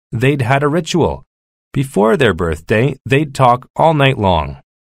lives, they'd had a ritual. Before their birthday, they'd talk all night long.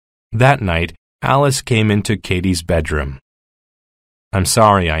 That night, Alice came into Katie's bedroom. "I'm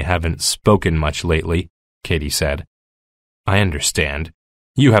sorry I haven't spoken much lately," Katie said. "I understand.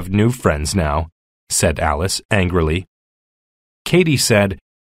 You have new friends now," said Alice angrily. Katie said,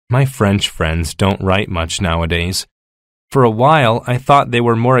 "My French friends don't write much nowadays. For a while, I thought they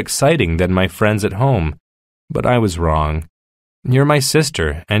were more exciting than my friends at home, but I was wrong. You're my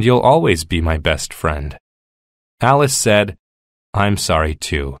sister, and you'll always be my best friend." Alice said, "I'm sorry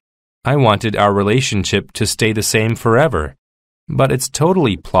too. I wanted our relationship to stay the same forever, but it's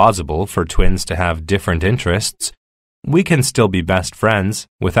totally plausible for twins to have different interests. We can still be best friends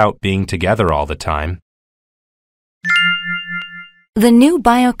without being together all the time." The new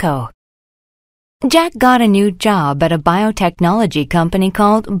Bioco. Jack got a new job at a biotechnology company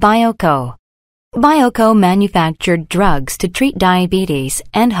called Bioco. Bioco manufactured drugs to treat diabetes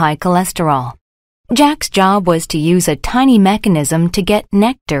and high cholesterol. Jack's job was to use a tiny mechanism to get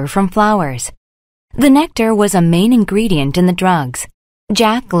nectar from flowers. The nectar was a main ingredient in the drugs.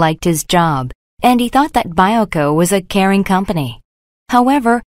 Jack liked his job, and he thought that Bioco was a caring company.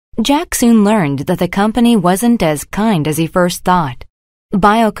 However, Jack soon learned that the company wasn't as kind as he first thought.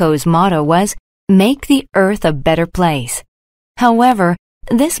 Bioco's motto was, "Make the earth a better place." However,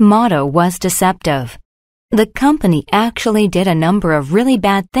 this motto was deceptive. The company actually did a number of really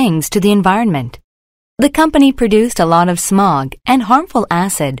bad things to the environment. The company produced a lot of smog and harmful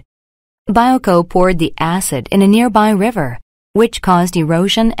acid. Bioco poured the acid in a nearby river, which caused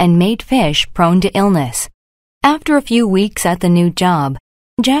erosion and made fish prone to illness. After a few weeks at the new job,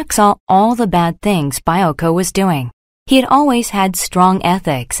 Jack saw all the bad things Bioco was doing. He had always had strong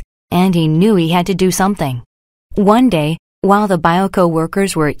ethics, and he knew he had to do something. One day, while the Bioco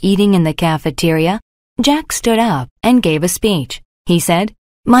workers were eating in the cafeteria, Jack stood up and gave a speech. He said,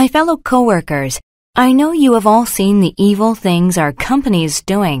 "My fellow coworkers, I know you have all seen the evil things our company is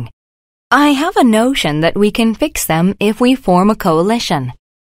doing. I have a notion that we can fix them if we form a coalition.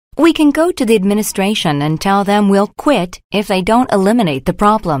 We can go to the administration and tell them we'll quit if they don't eliminate the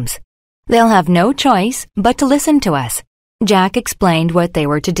problems. They'll have no choice but to listen to us." Jack explained what they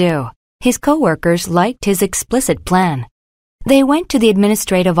were to do. His coworkers liked his explicit plan. They went to the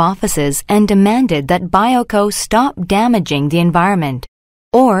administrative offices and demanded that Bioco stop damaging the environment,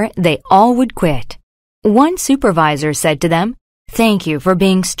 or they all would quit. One supervisor said to them, "Thank you for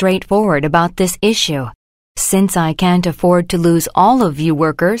being straightforward about this issue. Since I can't afford to lose all of you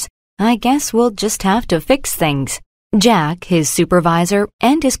workers, I guess we'll just have to fix things." Jack, his supervisor,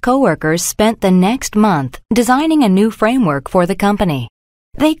 and his coworkers spent the next month designing a new framework for the company.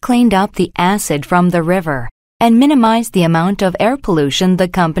 They cleaned up the acid from the river and minimized the amount of air pollution the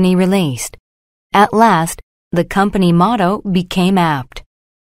company released. At last, the company motto became apt.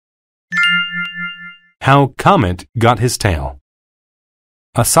 How Comet Got His Tail.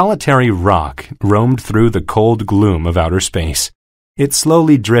 A solitary rock roamed through the cold gloom of outer space. It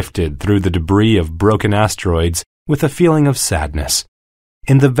slowly drifted through the debris of broken asteroids with a feeling of sadness.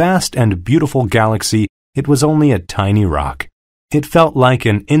 In the vast and beautiful galaxy, it was only a tiny rock. It felt like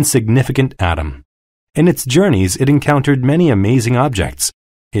an insignificant atom. In its journeys, it encountered many amazing objects.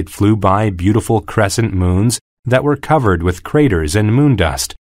 It flew by beautiful crescent moons that were covered with craters and moon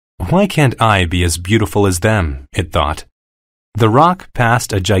dust. "Why can't I be as beautiful as them?" it thought. The rock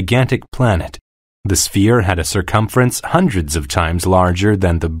passed a gigantic planet. The sphere had a circumference hundreds of times larger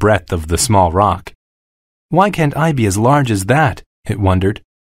than the breadth of the small rock. "Why can't I be as large as that?" it wondered.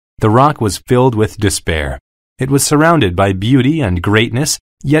 The rock was filled with despair. It was surrounded by beauty and greatness,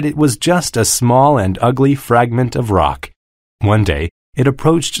 yet it was just a small and ugly fragment of rock. One day, it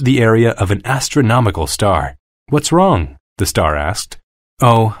approached the area of an astronomical star. "What's wrong?" the star asked.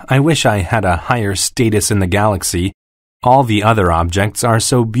 "Oh, I wish I had a higher status in the galaxy. All the other objects are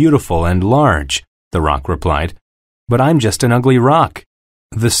so beautiful and large," the rock replied. "But I'm just an ugly rock."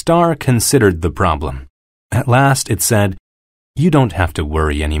 The star considered the problem. At last it said, "You don't have to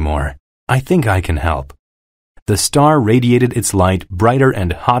worry anymore. I think I can help." The star radiated its light brighter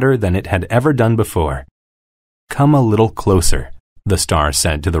and hotter than it had ever done before. "Come a little closer," the star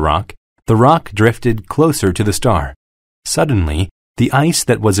said to the rock. The rock drifted closer to the star. Suddenly, the ice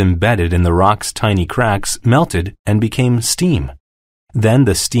that was embedded in the rock's tiny cracks melted and became steam. Then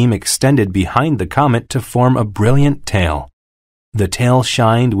the steam extended behind the comet to form a brilliant tail. The tail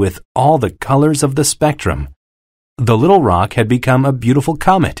shined with all the colors of the spectrum. The little rock had become a beautiful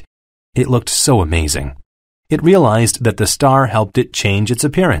comet. It looked so amazing. It realized that the star helped it change its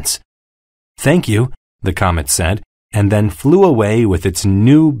appearance. "Thank you," the comet said, and then flew away with its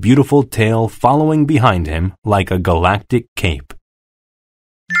new beautiful tail following behind him like a galactic cape.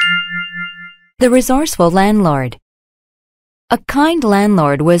 The resourceful landlord. A kind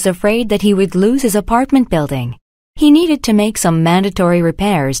landlord was afraid that he would lose his apartment building. He needed to make some mandatory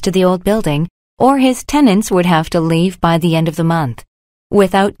repairs to the old building, or his tenants would have to leave by the end of the month.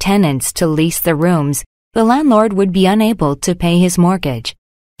 Without tenants to lease the rooms, the landlord would be unable to pay his mortgage.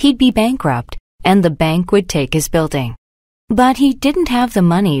 He'd be bankrupt, and the bank would take his building. But he didn't have the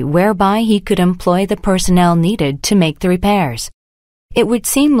money whereby he could employ the personnel needed to make the repairs. It would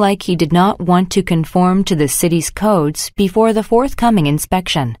seem like he did not want to conform to the city's codes before the forthcoming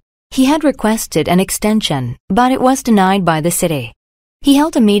inspection. He had requested an extension, but it was denied by the city. He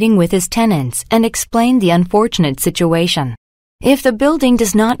held a meeting with his tenants and explained the unfortunate situation. "If the building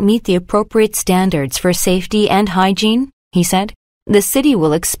does not meet the appropriate standards for safety and hygiene," he said, "the city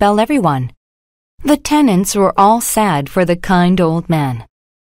will expel everyone." The tenants were all sad for the kind old man.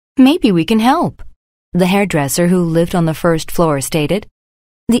 "Maybe we can help," the hairdresser who lived on the first floor stated.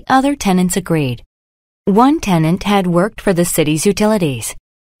 The other tenants agreed. One tenant had worked for the city's utilities.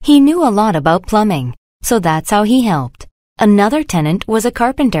 He knew a lot about plumbing, so that's how he helped. Another tenant was a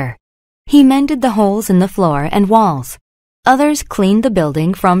carpenter. He mended the holes in the floor and walls. Others cleaned the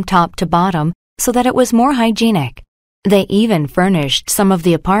building from top to bottom so that it was more hygienic. They even furnished some of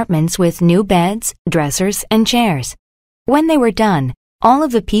the apartments with new beds, dressers, and chairs. When they were done, all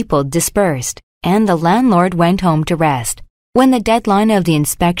of the people dispersed, and the landlord went home to rest. When the deadline of the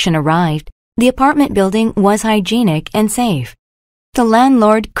inspection arrived, the apartment building was hygienic and safe. The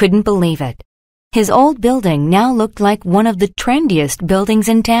landlord couldn't believe it. His old building now looked like one of the trendiest buildings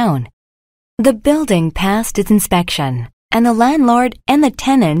in town. The building passed its inspection, and the landlord and the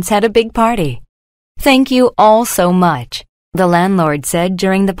tenants had a big party. "Thank you all so much," the landlord said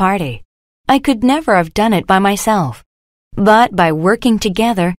during the party. "I could never have done it by myself. But by working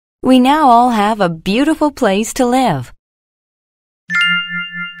together, we now all have a beautiful place to live."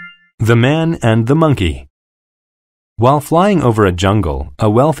 The Man and the Monkey. While flying over a jungle, a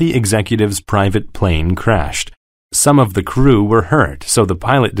wealthy executive's private plane crashed. Some of the crew were hurt, so the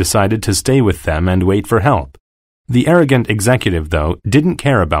pilot decided to stay with them and wait for help. The arrogant executive, though, didn't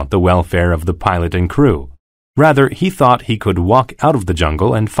care about the welfare of the pilot and crew. Rather, he thought he could walk out of the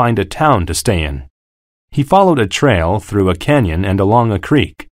jungle and find a town to stay in. He followed a trail through a canyon and along a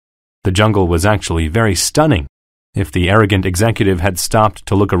creek. The jungle was actually very stunning. If the arrogant executive had stopped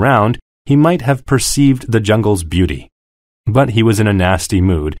to look around, he might have perceived the jungle's beauty. But he was in a nasty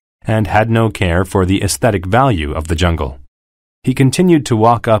mood and had no care for the aesthetic value of the jungle. He continued to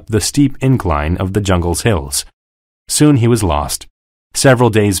walk up the steep incline of the jungle's hills. Soon he was lost. Several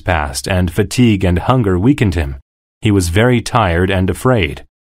days passed, and fatigue and hunger weakened him. He was very tired and afraid.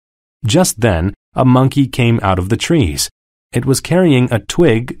 Just then, a monkey came out of the trees. It was carrying a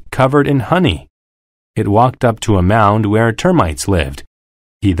twig covered in honey. It walked up to a mound where termites lived.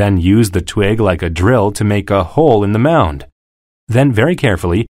 He then used the twig like a drill to make a hole in the mound. Then, very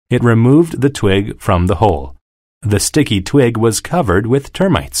carefully, it removed the twig from the hole. The sticky twig was covered with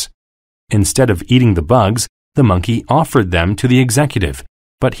termites. Instead of eating the bugs, the monkey offered them to the executive,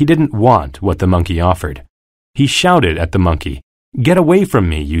 but he didn't want what the monkey offered. He shouted at the monkey, "Get away from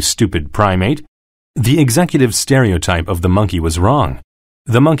me, you stupid primate!" The executive's stereotype of the monkey was wrong.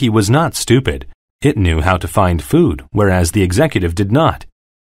 The monkey was not stupid. It knew how to find food, whereas the executive did not.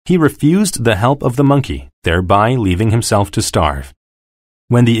 He refused the help of the monkey, thereby leaving himself to starve.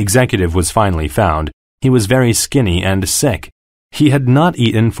 When the executive was finally found, he was very skinny and sick. He had not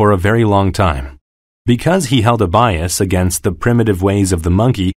eaten for a very long time. Because he held a bias against the primitive ways of the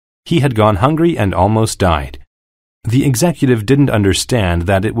monkey, he had gone hungry and almost died. The executive didn't understand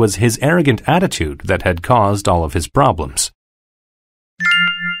that it was his arrogant attitude that had caused all of his problems.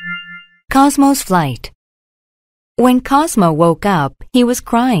 Cosmos Flight. When Cosmo woke up, he was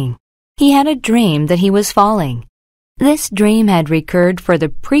crying. He had a dream that he was falling. This dream had recurred for the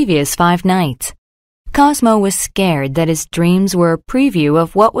previous 5 nights. Cosmo was scared that his dreams were a preview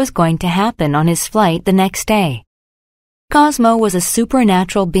of what was going to happen on his flight the next day. Cosmo was a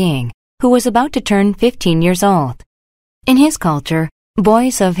supernatural being who was about to turn 15 years old. In his culture,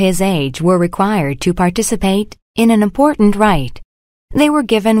 boys of his age were required to participate in an important rite. They were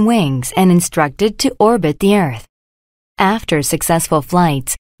given wings and instructed to orbit the Earth. After successful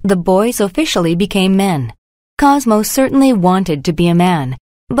flights, the boys officially became men. Cosmo certainly wanted to be a man,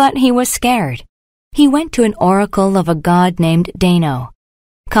 but he was scared. He went to an oracle of a god named Dano.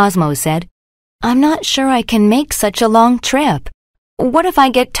 Cosmo said, "I'm not sure I can make such a long trip. What if I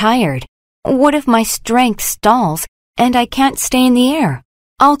get tired? What if my strength stalls and I can't stay in the air?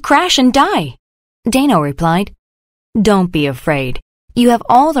 I'll crash and die." Dano replied, "Don't be afraid. You have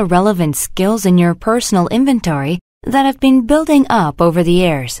all the relevant skills in your personal inventory that have been building up over the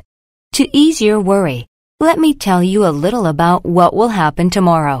years. To ease your worry, let me tell you a little about what will happen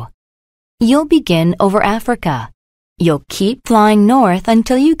tomorrow. You'll begin over Africa. You'll keep flying north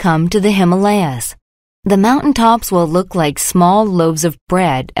until you come to the Himalayas. The mountaintops will look like small loaves of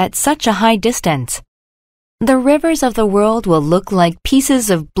bread at such a high distance. The rivers of the world will look like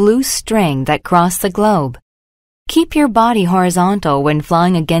pieces of blue string that cross the globe. Keep your body horizontal when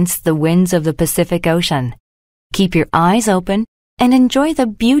flying against the winds of the Pacific Ocean. Keep your eyes open and enjoy the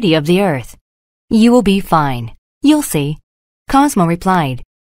beauty of the earth. You will be fine. You'll see." Cosmo replied,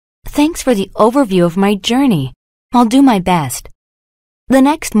 "Thanks for the overview of my journey. I'll do my best." The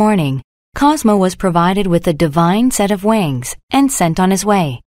next morning, Cosmo was provided with a divine set of wings and sent on his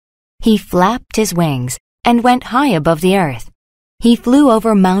way. He flapped his wings and went high above the earth. He flew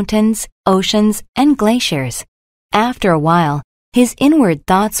over mountains, oceans, and glaciers. After a while, his inward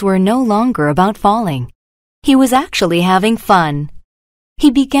thoughts were no longer about falling. He was actually having fun. He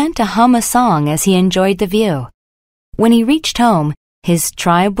began to hum a song as he enjoyed the view. When he reached home, his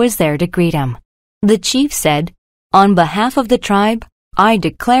tribe was there to greet him. The chief said, "On behalf of the tribe, I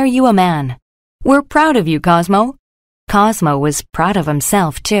declare you a man. We're proud of you, Cosmo." Cosmo was proud of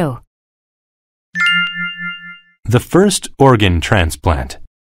himself, too. The first organ transplant.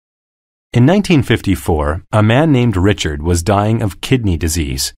 In 1954, a man named Richard was dying of kidney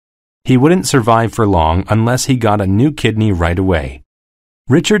disease. He wouldn't survive for long unless he got a new kidney right away.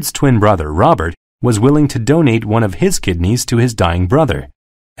 Richard's twin brother, Robert, was willing to donate one of his kidneys to his dying brother.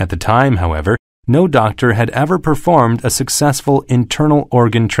 At the time, however, no doctor had ever performed a successful internal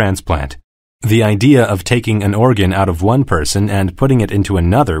organ transplant. The idea of taking an organ out of one person and putting it into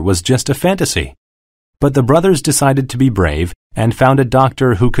another was just a fantasy. But the brothers decided to be brave and found a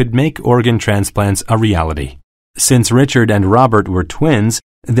doctor who could make organ transplants a reality. Since Richard and Robert were twins,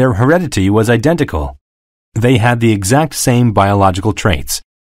 their heredity was identical. They had the exact same biological traits.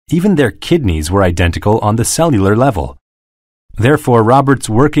 Even their kidneys were identical on the cellular level. Therefore, Robert's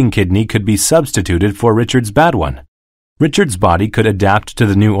working kidney could be substituted for Richard's bad one. Richard's body could adapt to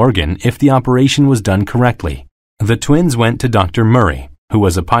the new organ if the operation was done correctly. The twins went to Dr. Murray, who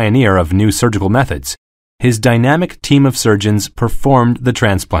was a pioneer of new surgical methods. His dynamic team of surgeons performed the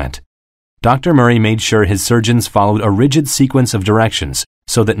transplant. Dr. Murray made sure his surgeons followed a rigid sequence of directions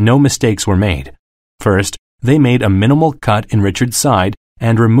so that no mistakes were made. First, they made a minimal cut in Richard's side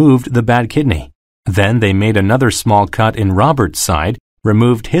and removed the bad kidney. Then they made another small cut in Robert's side,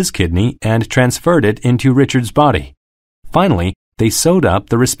 removed his kidney, and transferred it into Richard's body. Finally, they sewed up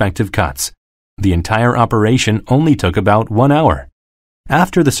the respective cuts. The entire operation only took about 1 hour.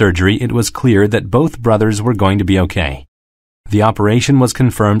 After the surgery, it was clear that both brothers were going to be okay. The operation was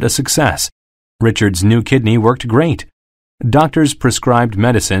confirmed a success. Richard's new kidney worked great. Doctors prescribed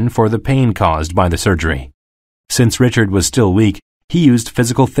medicine for the pain caused by the surgery. Since Richard was still weak, he used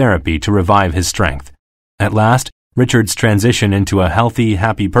physical therapy to revive his strength. At last, Richard's transition into a healthy,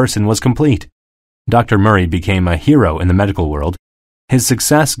 happy person was complete. Dr. Murray became a hero in the medical world. His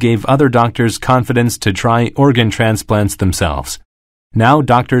success gave other doctors confidence to try organ transplants themselves. Now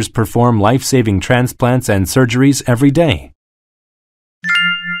doctors perform life-saving transplants and surgeries every day.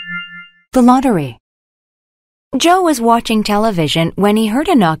 The lottery. Joe was watching television when he heard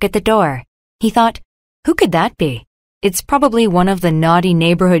a knock at the door. He thought, "Who could that be? It's probably one of the naughty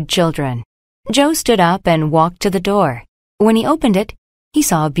neighborhood children." Joe stood up and walked to the door. When he opened it, he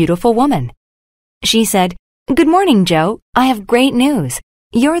saw a beautiful woman. She said, "Good morning, Joe. I have great news.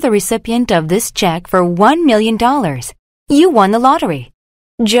 You're the recipient of this check for $1 million. You won the lottery."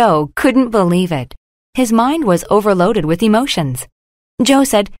 Joe couldn't believe it. His mind was overloaded with emotions. Joe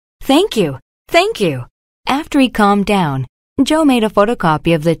said, "Thank you, thank you." After he calmed down, Joe made a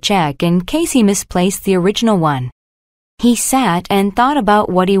photocopy of the check in case he misplaced the original one. He sat and thought about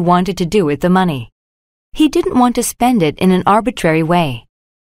what he wanted to do with the money. He didn't want to spend it in an arbitrary way.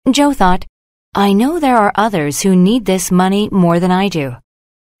 Joe thought, I know there are others who need this money more than I do.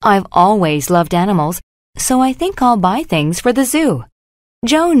 I've always loved animals, so I think I'll buy things for the zoo.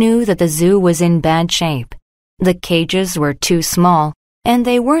 Joe knew that the zoo was in bad shape. The cages were too small, and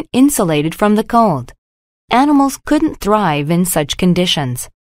they weren't insulated from the cold. Animals couldn't thrive in such conditions.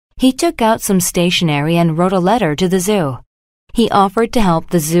 He took out some stationery and wrote a letter to the zoo. He offered to help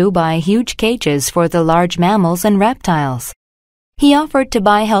the zoo buy huge cages for the large mammals and reptiles. He offered to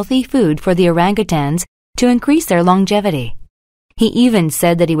buy healthy food for the orangutans to increase their longevity. He even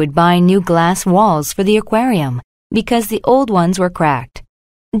said that he would buy new glass walls for the aquarium because the old ones were cracked.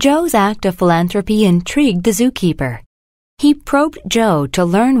 Joe's act of philanthropy intrigued the zookeeper. He probed Joe to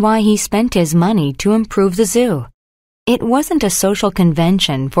learn why he spent his money to improve the zoo. It wasn't a social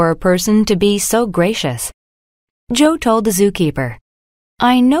convention for a person to be so gracious. Joe told the zookeeper,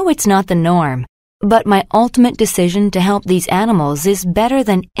 I know it's not the norm, but my ultimate decision to help these animals is better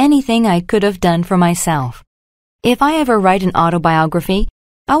than anything I could have done for myself. If I ever write an autobiography,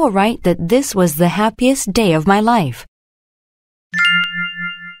 I will write that this was the happiest day of my life.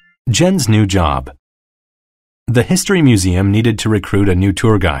 Jen's new job. The History Museum needed to recruit a new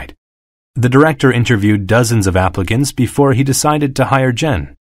tour guide. The director interviewed dozens of applicants before he decided to hire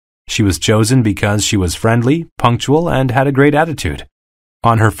Jen. She was chosen because she was friendly, punctual, and had a great attitude.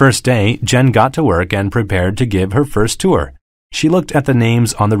 On her first day, Jen got to work and prepared to give her first tour. She looked at the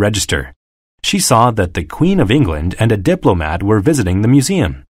names on the register. She saw that the Queen of England and a diplomat were visiting the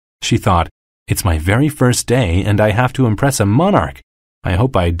museum. She thought, it's my very first day and I have to impress a monarch. I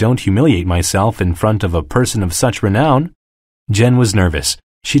hope I don't humiliate myself in front of a person of such renown. Jen was nervous.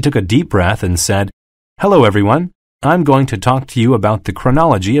 She took a deep breath and said, Hello everyone. I'm going to talk to you about the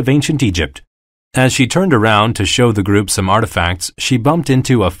chronology of ancient Egypt. As she turned around to show the group some artifacts, she bumped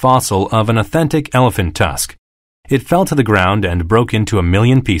into a fossil of an authentic elephant tusk. It fell to the ground and broke into a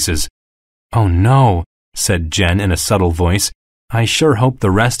million pieces. Oh no, said Jen in a subtle voice. I sure hope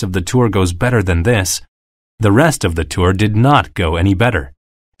the rest of the tour goes better than this. The rest of the tour did not go any better.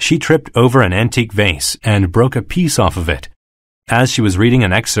 She tripped over an antique vase and broke a piece off of it. As she was reading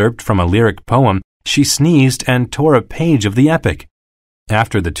an excerpt from a lyric poem, she sneezed and tore a page of the epic.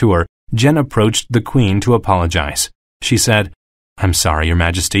 After the tour, Jen approached the Queen to apologize. She said, I'm sorry, Your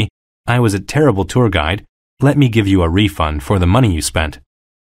Majesty. I was a terrible tour guide. Let me give you a refund for the money you spent.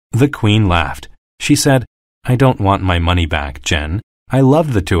 The Queen laughed. She said, I don't want my money back, Jen. I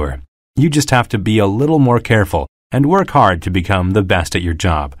loved the tour. You just have to be a little more careful and work hard to become the best at your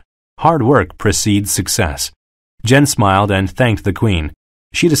job. Hard work precedes success. Jen smiled and thanked the Queen.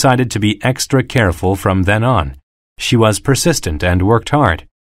 She decided to be extra careful from then on. She was persistent and worked hard.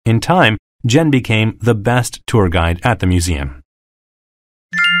 In time, Jen became the best tour guide at the museum.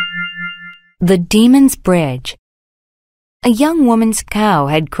 The Demon's Bridge. A young woman's cow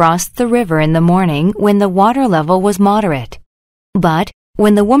had crossed the river in the morning when the water level was moderate. But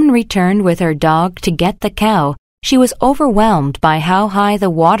when the woman returned with her dog to get the cow, she was overwhelmed by how high the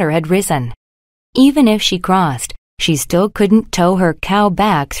water had risen. Even if she crossed, she still couldn't tow her cow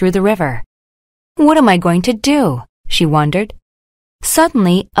back through the river. What am I going to do? She wondered.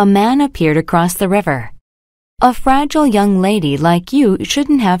 Suddenly, a man appeared across the river. A fragile young lady like you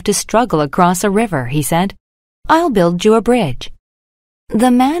shouldn't have to struggle across a river, he said. I'll build you a bridge.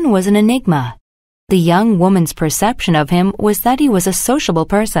 The man was an enigma. The young woman's perception of him was that he was a sociable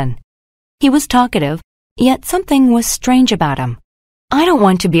person. He was talkative, yet something was strange about him. I don't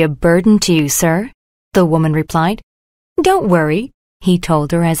want to be a burden to you, sir, the woman replied. Don't worry, he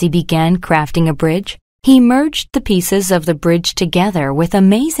told her as he began crafting a bridge. He merged the pieces of the bridge together with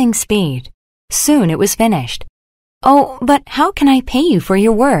amazing speed. Soon it was finished. Oh, but how can I pay you for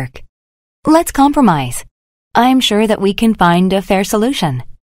your work? Let's compromise. I'm sure that we can find a fair solution.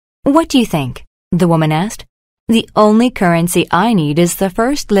 What do you think? The woman asked. The only currency I need is the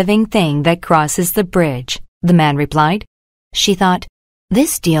first living thing that crosses the bridge, the man replied. She thought,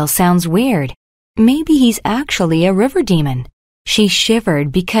 this deal sounds weird. Maybe he's actually a river demon. She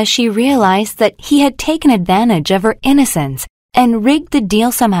shivered because she realized that he had taken advantage of her innocence and rigged the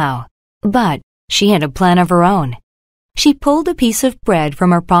deal somehow. But she had a plan of her own. She pulled a piece of bread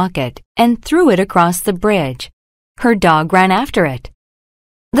from her pocket and threw it across the bridge. Her dog ran after it.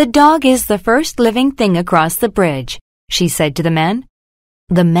 The dog is the first living thing across the bridge, she said to the man.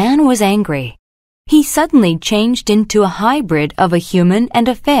 The man was angry. He suddenly changed into a hybrid of a human and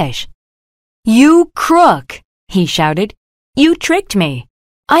a fish. You crook, he shouted. You tricked me.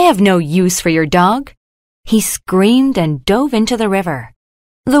 I have no use for your dog. He screamed and dove into the river.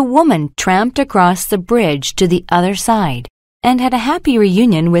 The woman tramped across the bridge to the other side and had a happy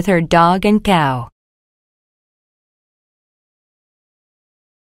reunion with her dog and cow.